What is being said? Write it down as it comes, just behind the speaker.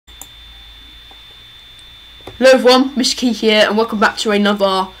Hello everyone, Mr. Key here, and welcome back to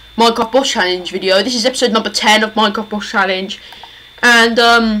another Minecraft Boss Challenge video. This is episode number 10 of Minecraft Boss Challenge, and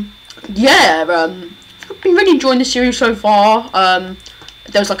I've been really enjoying this series so far. There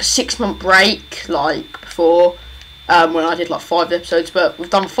was like a 6-month break, like before, when I did like 5 episodes, but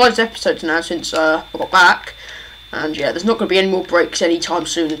we've done 5 episodes now since I got back, and yeah, there's not going to be any more breaks anytime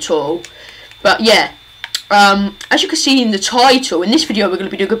soon at all. But yeah, as you can see in the title, in this video we're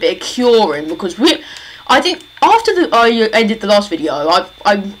going to be doing a bit of curing, because I think after I ended the last video,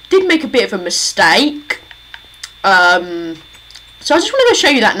 I did make a bit of a mistake. So I just want to show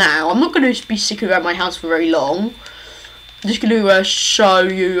you that now. I'm not going to be sticking around my house for very long. I'm just going to show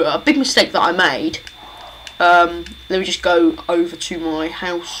you a big mistake that I made. Let me just go over to my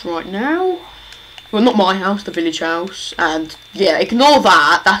house right now. Well, not my house, the village house. And yeah, ignore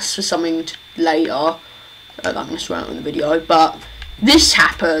that. That's for something later. I'm going to swear out in the video. But this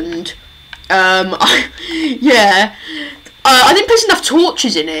happened. I didn't place enough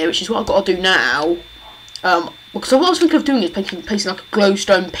torches in here, which is what I've got to do now. Because what I was thinking of doing is placing like a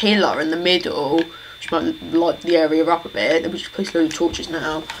glowstone pillar in the middle, which might light the area up a bit. Then we just place a load of torches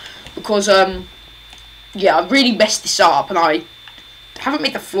now, because yeah, I really messed this up, and I haven't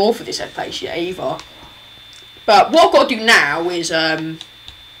made the floor for this place yet either. But what I've got to do now is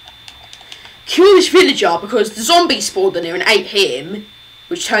kill this villager, because the zombie spawned in here and ate him,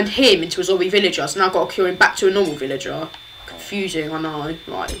 which turned him into a zombie villager, so now I've got to cure him back to a normal villager. Confusing, I know.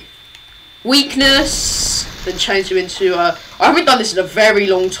 Right. Weakness, then change him into I haven't done this in a very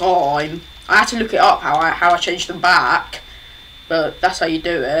long time. I had to look it up how I changed them back, but that's how you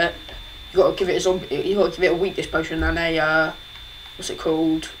do it. You got to give it a zombie. You got to give it a weakness potion and a what's it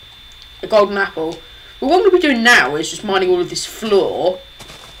called? A golden apple. But what I'm going to be doing now is just mining all of this floor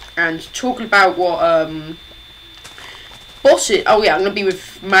and talking about what bosses. Oh yeah, I'm going to be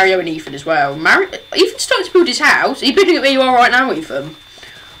with Mario and Ethan as well. Ethan's starting to build his house. Are you building it where you are right now, Ethan?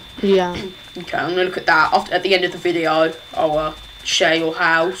 Yeah. Okay, I'm going to look at that at the end of the video. I'll share your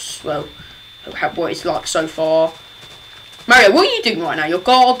house. Well, what it's like so far. Mario, what are you doing right now? Your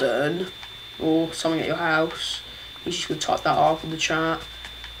garden? Or something at your house? He's just going to type that up in the chat.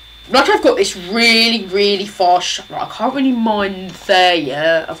 Like, I've got this really, really fast. Right, I can't really mine there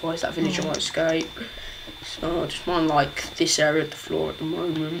yet, otherwise that villager might escape. So I'll just mine like this area of the floor at the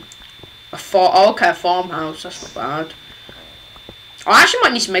moment. A farmhouse. That's not bad. I actually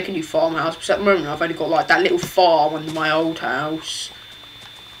might need to make a new farmhouse, because at the moment I've only got like that little farm under my old house.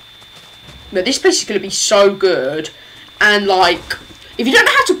 But this place is going to be so good, and like, if you don't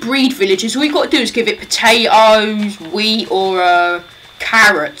know how to breed villagers, all you've got to do is give it potatoes, wheat, or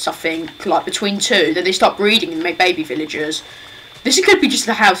carrots, I think, like between 2. Then they start breeding and make baby villagers. This is going to be just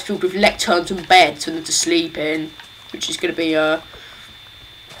a house filled with lecterns and beds for them to sleep in, which is going to be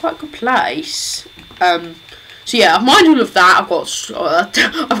quite a good place. So yeah, I've mined all of that. I've got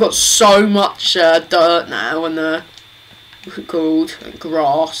so much dirt now, and what's it called,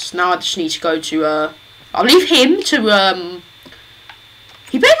 grass. Now I just need to go to I'll leave him to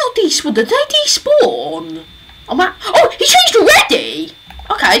he better not despawn. Did they despawn? Oh, he changed already.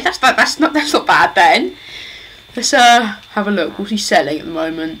 Okay, that's not bad then. Let's have a look. What's he selling at the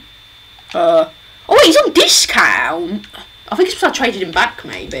moment? Oh wait, he's on discount. I think it's because I traded him back,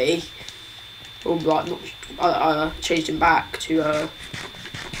 maybe. Or like, not, I changed him back to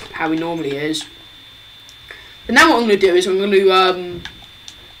how he normally is. But now what I'm going to do is I'm going to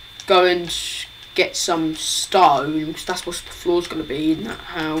go and get some stone, because that's what the floor's going to be in that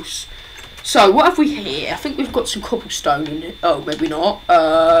house. So what have we here? I think we've got some cobblestone in it. Oh, maybe not.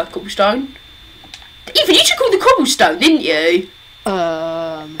 Cobblestone. Even you took all the cobblestone, didn't you?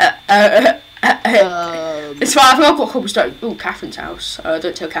 It's fine, I think I've got cobblestone. Oh, Catherine's house.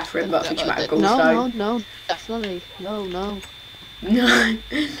 Don't tell Catherine, but I think she might have cobblestone. No, definitely. No.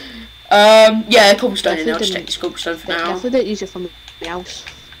 Yeah, cobblestone in there. I'll just take this cobblestone for now. Definitely don't use it from the house.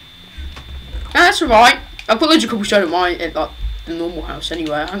 No, that's alright. I've got loads of cobblestone at like the normal house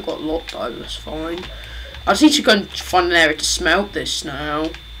anyway. I haven't got a lot though, that's fine. I just need to go and find an area to smelt this now.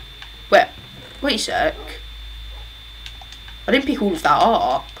 Wait a sec. I didn't pick all of that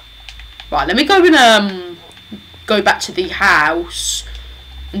up. Right, let me go and go back to the house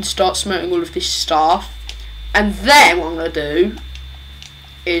and start smelting all of this stuff. And then what I'm gonna do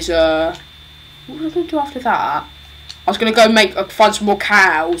is what was I gonna do after that? I was gonna go find some more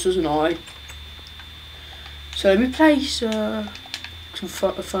cows, wasn't I? So let me place some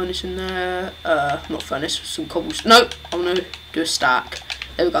furnace in there. Not furnace, some cobblestone. Nope, I'm gonna do a stack.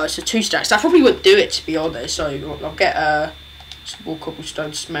 There we go. So 2 stacks. I probably would do it, to be honest. So I'll get some more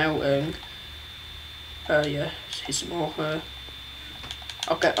cobblestone smelting. Yeah, here's some more.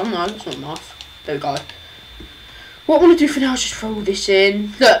 Okay, oh no, that's not enough. There we go. what I want to do for now is just throw all this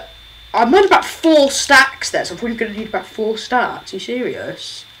in. Look, I'm on about 4 stacks there, so I'm probably going to need about 4 stacks. Are you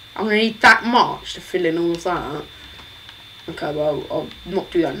serious? I'm going to need that much to fill in all of that. Okay, well, I'll not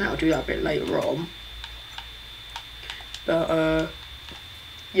do that now. I'll do that a bit later on. But,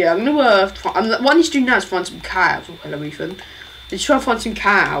 yeah, I'm going to, what I need to do now is find some cows. Oh, hello, Ethan. I need to try and find some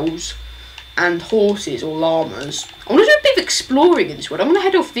cows and horses or llamas. I want to do a bit of exploring in this world. I'm going to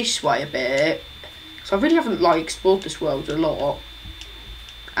head off this way a bit. So I really haven't, like, explored this world a lot.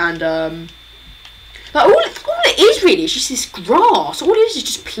 And, like, all it is really is just this grass. All it is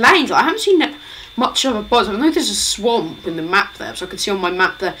just plains. Like, I haven't seen that much of a buzz. I know there's a swamp in the map there, so I can see on my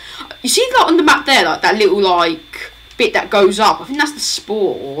map there. You see, like, on the map there, like, that little, like, bit that goes up. I think that's the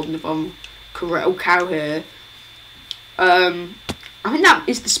spawn, if I'm correct. Oh, cow here. I think that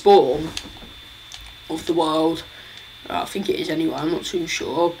is the spawn of the world. I think it is anyway. I'm not too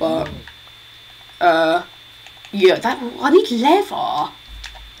sure, but yeah, I need leather.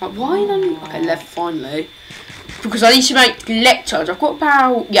 Like, why don't I need, okay, leather finally, because I need to make lecterns. I've got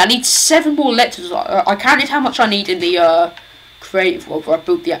about, yeah, I need 7 more lecterns. I counted how much I need in the creative world where I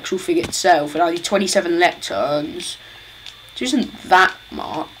built the actual thing itself, and I need 27 lecterns, which isn't that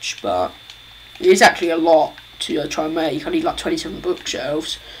much, but it is actually a lot to try and make. I need like 27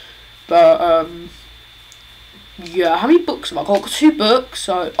 bookshelves, but yeah, how many books have I got? I've got 2 books,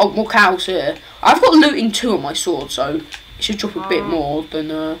 so, oh, more cows here. I've got looting 2 on my sword, so it should drop a bit more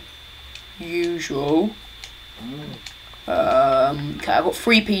than usual. Okay, I've got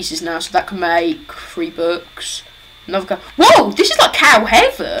 3 pieces now, so that can make 3 books. Another cow. Whoa, this is like cow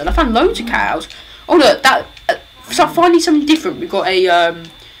heaven. I found loads of cows. Oh look, that. So finally something different. We've got a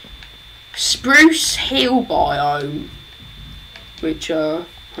spruce hill biome, which I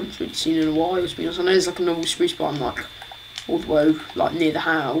haven't really seen in a while. To be honest, I know there's like a normal spruce biome like all the way like near the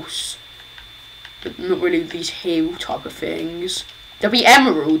house, but not really these hill type of things. There'll be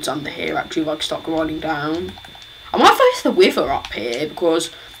emeralds under here actually if I can start grinding down. I might face the wither up here because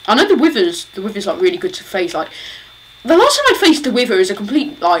I know the wither's like really good to face. Like the last time I faced the wither is a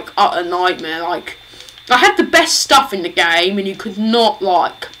complete like utter nightmare. Like I had the best stuff in the game and you could not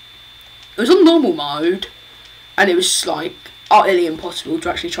like. It was on normal mode, and it was like utterly impossible to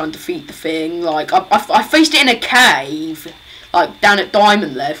actually try and defeat the thing. Like I faced it in a cave, like down at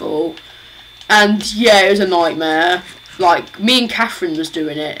diamond level, and yeah, it was a nightmare. Like me and Catherine was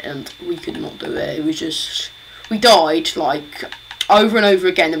doing it, and we could not do it. It was just we died like over and over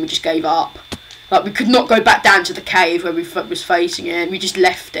again, and we just gave up. Like we could not go back down to the cave where we was facing it. And we just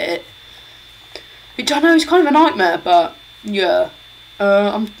left it. Which I know is kind of a nightmare, but yeah.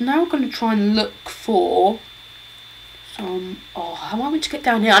 I'm now going to try and look for some. Oh, how am I meant to get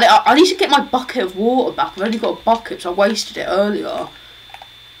down here? I need to get my bucket of water back. I've only got a bucket, so I wasted it earlier.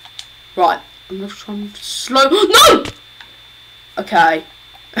 Right, I'm going to try and slow. No! Okay,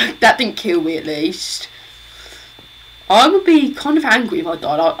 that didn't kill me at least. I would be kind of angry if I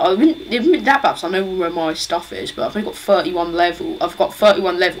died. I wouldn't be that bad, so I know where my stuff is, but I've only got 31 levels. I've got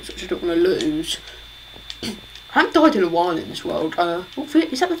 31 levels, which I don't want to lose. I haven't died in a while in this world. What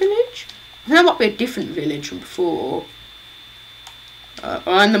is that the village? I think that might be a different village from before.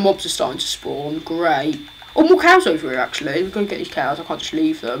 And the mobs are starting to spawn. Great. Oh, more cows over here actually. We're going to get these cows. I can't just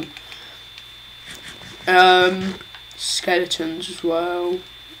leave them. Skeletons as well,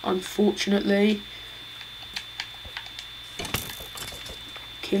 unfortunately.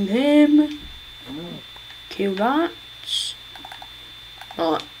 Kill him. Kill that.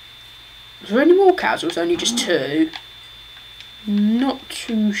 Right. Is there any more cows or was there only just 2? Not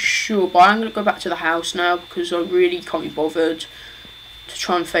too sure, but I'm going to go back to the house now because I really can't be bothered to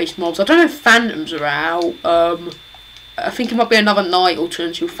try and face mobs. I don't know if phantoms are out. I think it might be another night or 2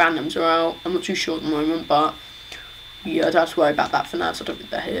 until phantoms are out. I'm not too sure at the moment, but yeah, I don't have to worry about that for now, so I don't think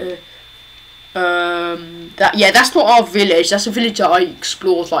they're here. That's not our village. That's a village that I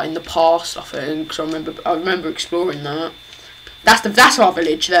explored like in the past, I think. Because I remember exploring that. That's our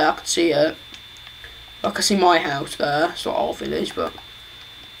village there. I can see it. I can see my house there. It's not our village, but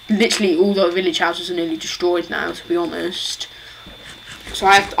literally all the village houses are nearly destroyed now. To be honest, so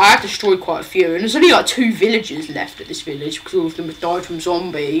I have destroyed quite a few, and there's only like 2 villages left at this village because all of them have died from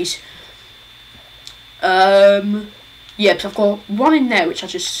zombies. Yeah, because I've got one in there which I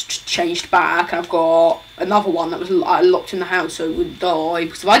just changed back, and I've got another one that was locked in the house so it wouldn't die.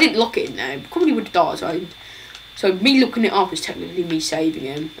 Because if I didn't lock it in there, it probably would have died. So me looking it up is technically me saving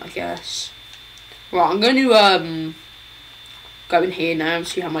him, I guess. Right, I'm going to go in here now and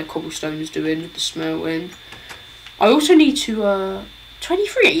see how my cobblestone is doing with the smelting. I also need to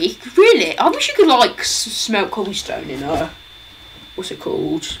 23. Really? I wish you could like smelt cobblestone in what's it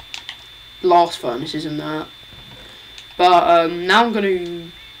called? Blast furnaces and that. But now I'm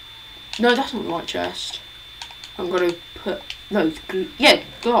gonna. No, that's not the right chest. I'm gonna put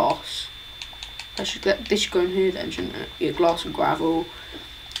glass. This should go in here then, shouldn't it? Yeah, glass and gravel.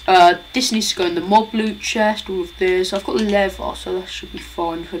 This needs to go in the mob loot chest. All of this. I've got leather, so that should be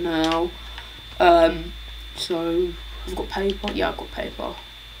fine for now. So I've got paper. Yeah, I've got paper.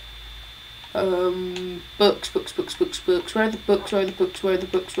 Books. Where are the books? Where are the books? Where are the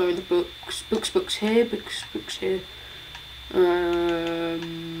books? Where are the books? Books here. Books here.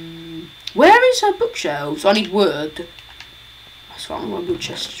 Where is our bookshelves? I need wood. That's fine. My wood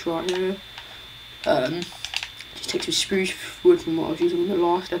chest is right here. Just take some spruce wood from what I was using in the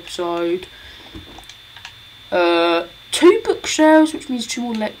last episode. 2 bookshelves, which means 2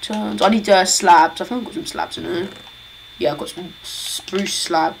 more lecterns. I need slabs. I think I've got some slabs in here. Yeah, I've got some spruce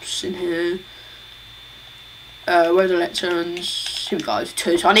slabs in here. Where are the lecterns? Here we go,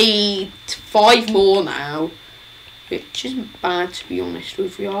 2. So I need 5 more now, which isn't bad to be honest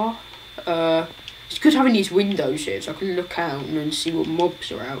with you. It's good having these windows here so I can look out and then see what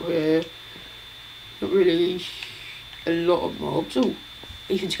mobs are out here. Not really a lot of mobs. Oh,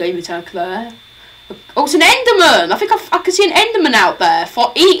 Ethan's game attack there. Oh, it's an Enderman! I think I can see an Enderman out there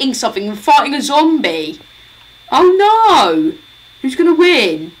for eating something and fighting a zombie. Oh no! Who's gonna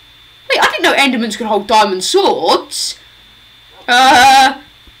win? Wait, I didn't know Endermans could hold diamond swords. I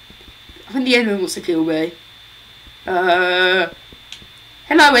think the Enderman wants to kill me. Hello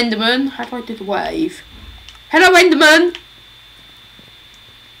Enderman. How do I do the wave? Hello Enderman!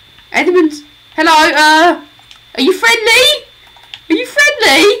 Enderman's... Hello, are you friendly? Are you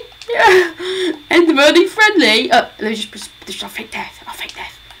friendly? Yeah. Enderman, are you friendly? Let me just, I'll fake death. I'll fake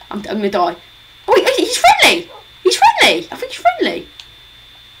death. I'm gonna die. Oh wait, he's friendly! He's friendly! I think he's friendly.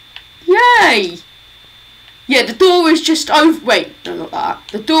 Yay! Yeah, the door is just over... Wait, no, not that.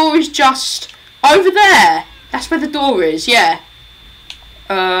 The door is just over there. That's where the door is, yeah.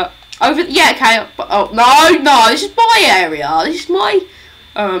 Over... Yeah, okay. Oh, no, this is my area. This is my,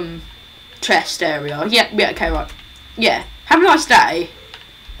 chest area. Yeah, okay, right. Yeah, have a nice day.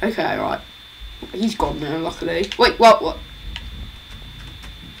 Okay, right. He's gone now, luckily. Wait, what?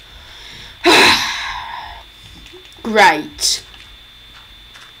 Great.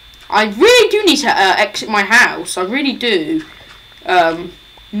 I really do need to exit my house. I really do.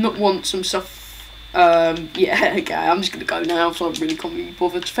 Not want some stuff. Yeah, okay, I'm just gonna go now, so I really can't be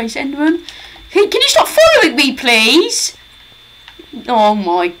bothered to face Enderman. Can you stop following me, please? Oh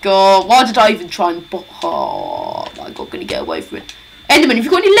my god, why did I even try and... Oh my god, gonna get away from it. Enderman, have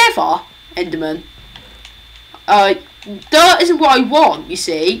you got any leather? Enderman. Dirt isn't what I want, you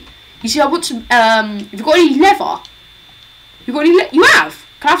see. You see, I want some, have you got any leather? You got any you have?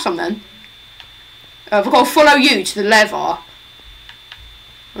 Can I have some then? I've got to follow you to the leather.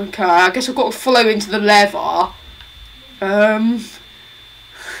 Okay, I guess I've got to follow into the leather.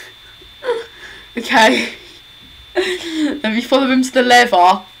 Okay. Let me follow him to the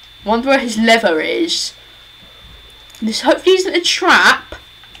leather. Wonder where his leather is. This hopefully isn't a trap.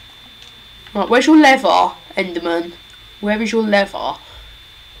 Right, where's your leather, Enderman? Where is your leather? I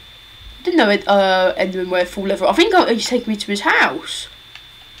didn't know Enderman wear full leather. I think he's taking me to his house.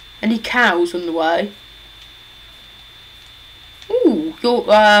 Any cows on the way? Ooh, your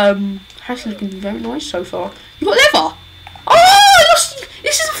house is looking very nice so far. You got leather? Oh,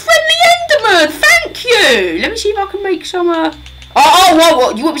 this is a friendly Enderman. Thank you. Let me see if I can make some.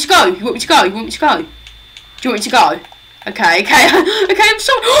 What? You want me to go? You want me to go? You want me to go? Do you want me to go? Okay. Okay, I'm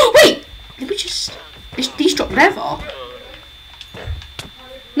sorry. Oh, wait. Let me just. These drop leather.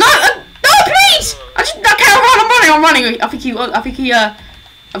 No, please. I'm running. I think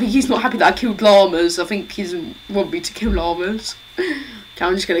he's not happy that I killed llamas. I think he doesn't want me to kill llamas. Okay,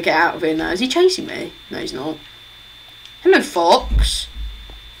 I'm just gonna get out of here now. Is he chasing me? No, he's not. Hello, fox.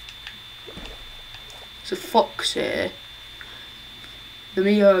 There's a fox here. Let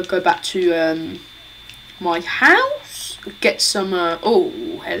me go back to my house. Get some. Oh,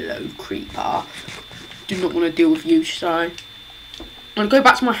 hello, creeper. Do not want to deal with you, so I'm gonna go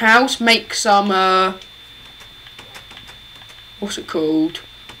back to my house. Make some. What's it called?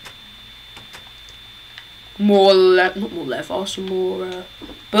 Not more leather, some more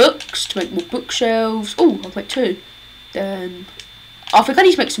books to make more bookshelves. Oh, I'll make 2. Then I think I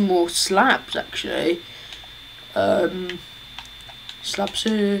need to make some more slabs actually. Slabs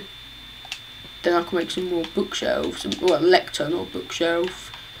here. Then I can make some more bookshelves. Well, a lectern or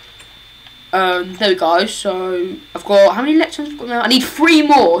bookshelf. There we go. So I've got how many lecterns I've got now? I need 3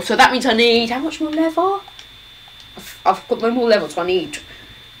 more. So that means I need how much more leather? I've got no more leather, so I need.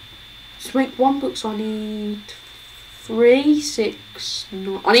 To make 1 book, so I need 3, 6,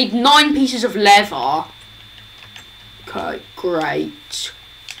 9. I need 9 pieces of leather. Okay, great.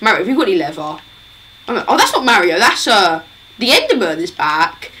 Mario, have you got any leather? Oh, that's not Mario. That's the Enderman is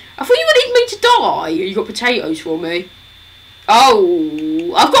back. I thought you wanted me to die. You got potatoes for me.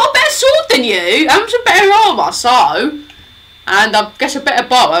 Oh, I've got a better sword than you. I'm some better armor, so, and I guess a better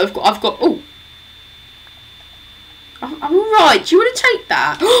bow. I've got. Oh, I'm alright. Do you want to take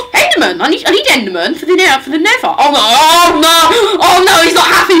that? Enderman! I need Enderman for the Nether. Oh no! Oh no! Oh no! He's not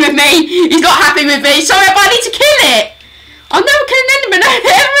happy with me. He's not happy with me. Sorry, but I need to kill it. I'll never kill an Enderman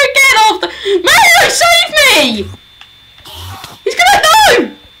ever again. After Mario, save me! He's gonna no!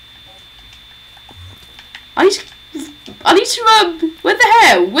 I need to where the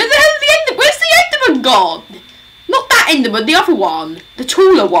hell? Where's the Enderman gone? Not that Enderman, the other one, the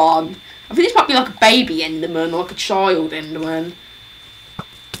taller one. I think this might be like a baby Enderman or like a child Enderman.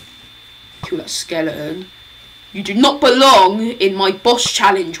 Kill that skeleton. You do not belong in my boss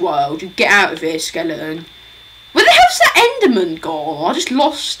challenge world. You get out of here, skeleton. Where the hell's that Enderman gone? I just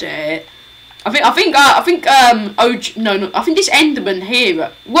lost it. I think this Enderman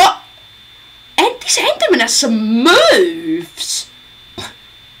here. What? This Enderman has some moves.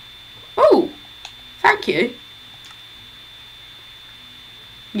 Oh, thank you.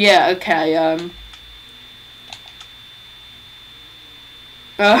 Yeah, okay,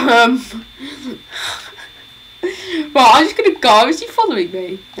 Right, I'm just gonna go. Is he following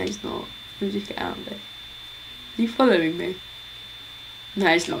me? No, he's not. Let me just get out of it. Is he following me? No,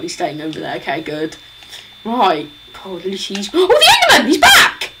 he's not. He's staying over there. Okay, good. Right. Oh, at least he's... Oh, the Enderman! He's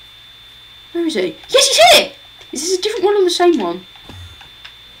back! Where is he? Yes, he's here! Is this a different one or the same one?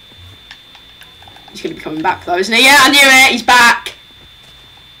 He's gonna be coming back, though, isn't he? Yeah, I knew it! He's back!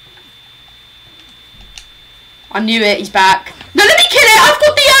 I knew it, he's back. No, let me kill it! I've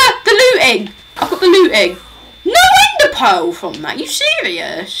got the looting! I've got the looting. No ender pearl from that, you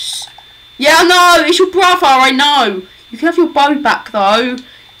serious? Yeah, I know, it's your brother, I know. You can have your bow back, though.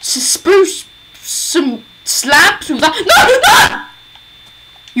 Spruce some slabs with that. No, no!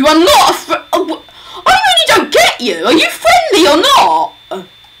 You are not I really don't get you. Are you friendly or not?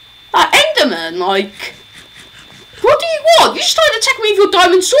 That Enderman, like... What do you want? You just tried to attack me with your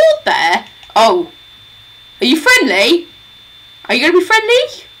diamond sword there. Oh. Are you friendly? Are you going to be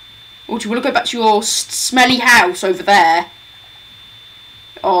friendly? Or do you want to go back to your smelly house over there?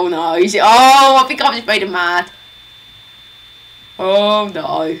 Oh no, is it? Oh, I think I've just made him mad. Oh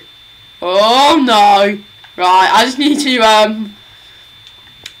no. Oh no. Right, I just need to, I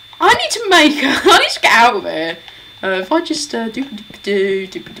need to get out of here. If I just, okay,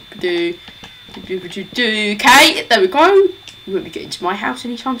 there we go. You won't be getting to my house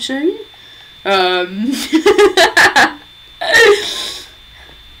anytime soon. Come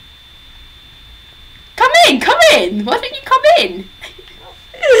in! Why don't you come in?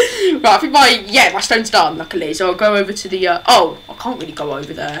 Right, I think my stone's done, luckily, so I'll go over to the, oh, I can't really go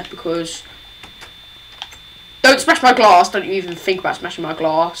over there, because, don't smash my glass, don't you even think about smashing my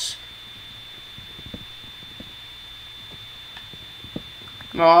glass.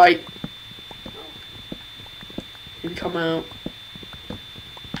 Right. Here we come out.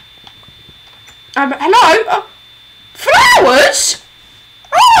 Hello? Flowers?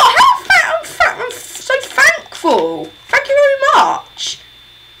 Oh, I'm so thankful. Thank you very much.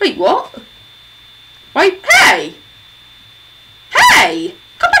 Wait, what? Wait, hey! Hey!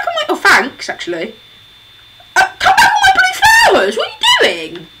 Come back on my... Oh, thanks, actually. Come back on my blue flowers! What are you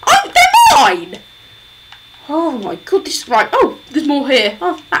doing? Oh, they're mine! Oh, my God, this is... Right, oh, there's more here.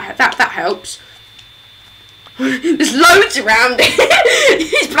 Oh, that helps. There's loads around it.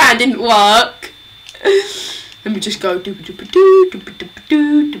 His plan didn't work. Let me just go place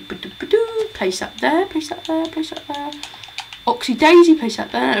that there, place that there, place that there. Oxy Daisy, place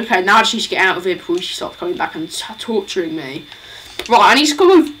that there. Okay, now I just need to get out of here before she starts coming back and torturing me. Right, I need to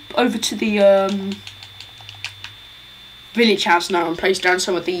go over to the village house now and place down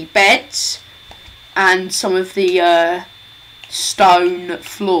some of the beds and some of the stone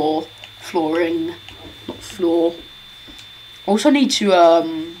flooring, not floor. Also need to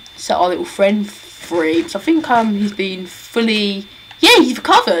set our little friend free, because I think he's been fully... Yeah, he's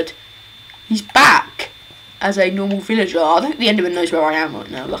recovered. He's back as a normal villager. I think the Enderman knows where I am right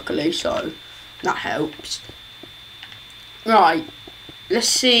now, luckily, so that helps. Right, let's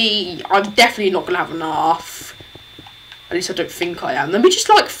see. I'm definitely not going to have enough. At least I don't think I am. Let me just,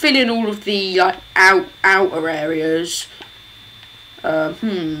 like, fill in all of the, like, outer areas.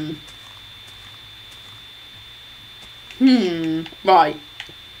 Right.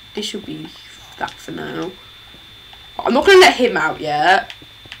 This should be that for now. I'm not going to let him out yet.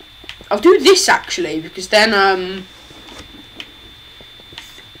 I'll do this, actually, because then,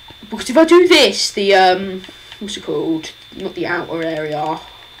 because if I do this, the what's it called? Not the outer area.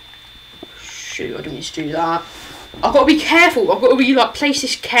 Shoot, I don't need to do that. I've got to be careful. I've got to be like place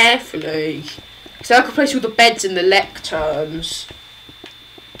this carefully. So I can place all the beds and the lecterns.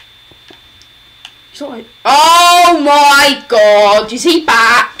 It's not like, oh my god, is he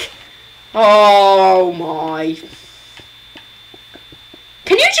back? Oh my.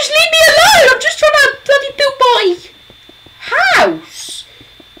 Can you just leave me alone? I'm just trying to bloody build my house.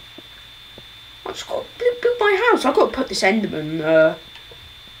 I've just got to build my house. I've got to put this Enderman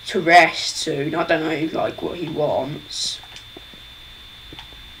to rest soon. I don't know like what he wants.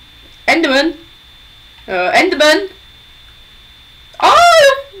 Enderman. Enderman.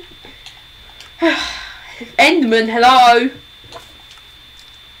 Oh! Enderman, hello.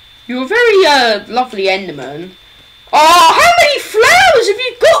 You're a very lovely Enderman. Oh, how many flowers have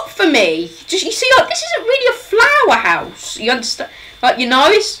you got for me? Just you see, like this isn't really a flower house. You understand? Like you know,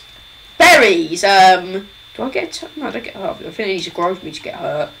 it's berries. Do I get? No, I don't get hurt. I think it needs to grow for me to get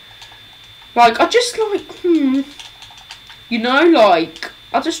hurt. Like I just like you know, like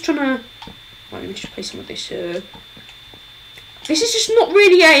I'm just trying to. Right, let me just play some of this here. This is just not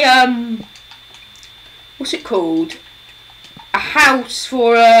really a what's it called? A house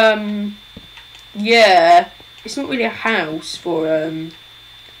for yeah. It's not really a house for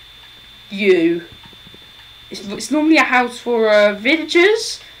you. It's normally a house for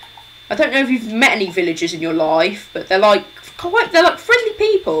villagers. I don't know if you've met any villagers in your life, but they're like friendly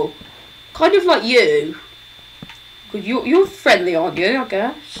people, kind of like you. Cause you're friendly, aren't you? I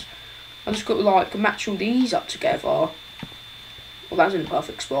guess. I just got to like match all these up together. Well, that's in the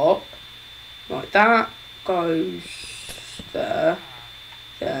perfect spot. Right, that goes there.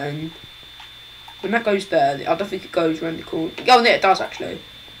 Then when that goes there, I don't think it goes around the corner. Oh, no, it does actually.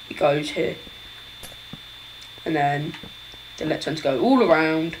 It goes here, and then let's turn to go all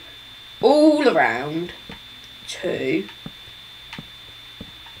around to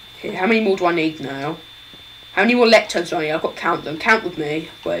here. How many more do I need now? How many more lecterns do I need? I've got to count them. Count with me.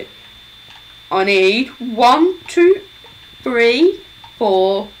 Wait. I need 1, 2, 3,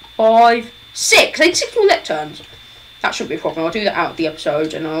 4, 5, 6. I need 6 more lecterns. That shouldn't be a problem. I'll do that out of the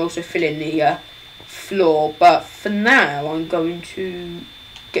episode, and I'll also fill in the floor. But for now, I'm going to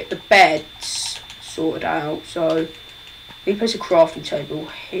get the beds sorted out. So let me place a crafting table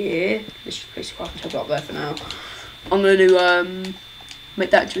here. Let's just place a crafting table up there for now. I'm going to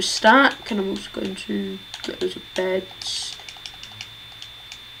make that into a stack, and I'm also going to get those of beds.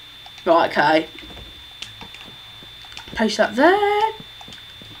 Right, okay. Place that there.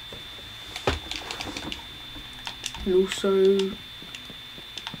 And also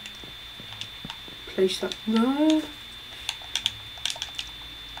place that there.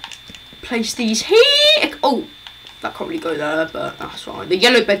 Place these here. Oh, that can't really go there, but that's fine. The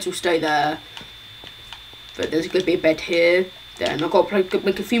yellow beds will stay there. But there's going to be a bed here. Then I've got to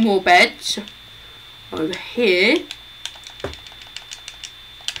make a few more beds over here.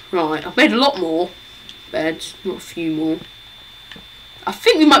 Right, I've made a lot more beds, not a few more. I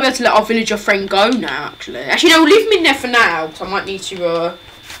think we might be able to let our villager friend go now, actually. Actually, no, we'll leave him in there for now, because I might need to,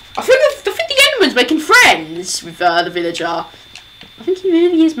 I think the Enderman's making friends with the villager. I think he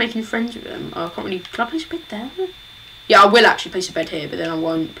really is making friends with him. Oh, I can't really, can I place a bed there? Yeah, I will actually place a bed here, but then I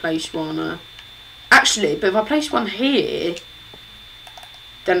won't place one, actually, but if I place one here,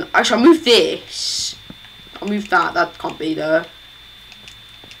 then, actually, I'll move this. I'll move that, that can't be there.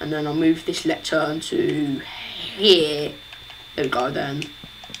 And then I'll move this lectern to here. There we go then.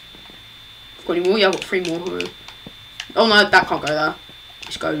 I've got any more? Yeah, I've got 3 more. Oh no, that can't go there.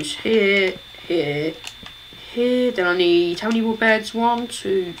 This goes here, here, here. Then I need how many more beds? 1,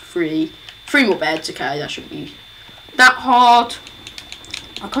 2, 3. 3 more beds, okay, that shouldn't be that hard.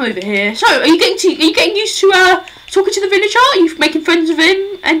 I'll come over here. So, are you getting used to talking to the villager? Are you making friends with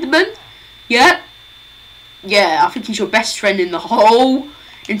him, Enderman? Yeah? Yeah, I think he's your best friend in the whole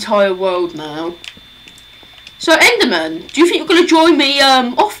entire world now. So Enderman, do you think you're going to join me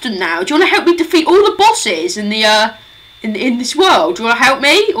often now? Do you want to help me defeat all the bosses in the in this world? Do you want to help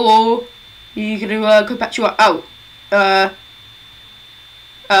me, or are you going to go back to your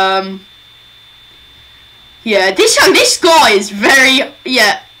yeah, this guy is very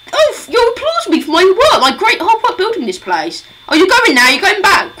oh, you applause me for my work, my great hard work building this place. Oh, you're going now. You're going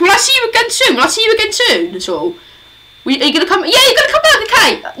back. Will I see you again soon? Will I see you again soon? That's all. Are you going to come? Yeah, you're going to come back,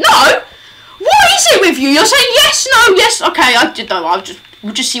 okay? No? What is it with you? You're saying yes, no, yes. Okay, I did know.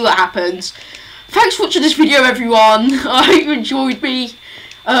 We'll just see what happens. Thanks for watching this video, everyone. I hope you enjoyed me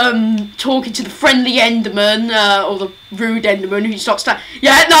talking to the friendly Enderman, or the rude Enderman who starts to...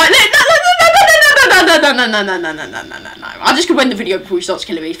 Yeah, no, I'm just gonna end the video before he starts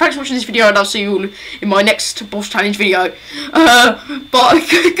killing me. Thanks for watching this video, and I'll see you all in my next boss challenge video. But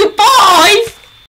goodbye.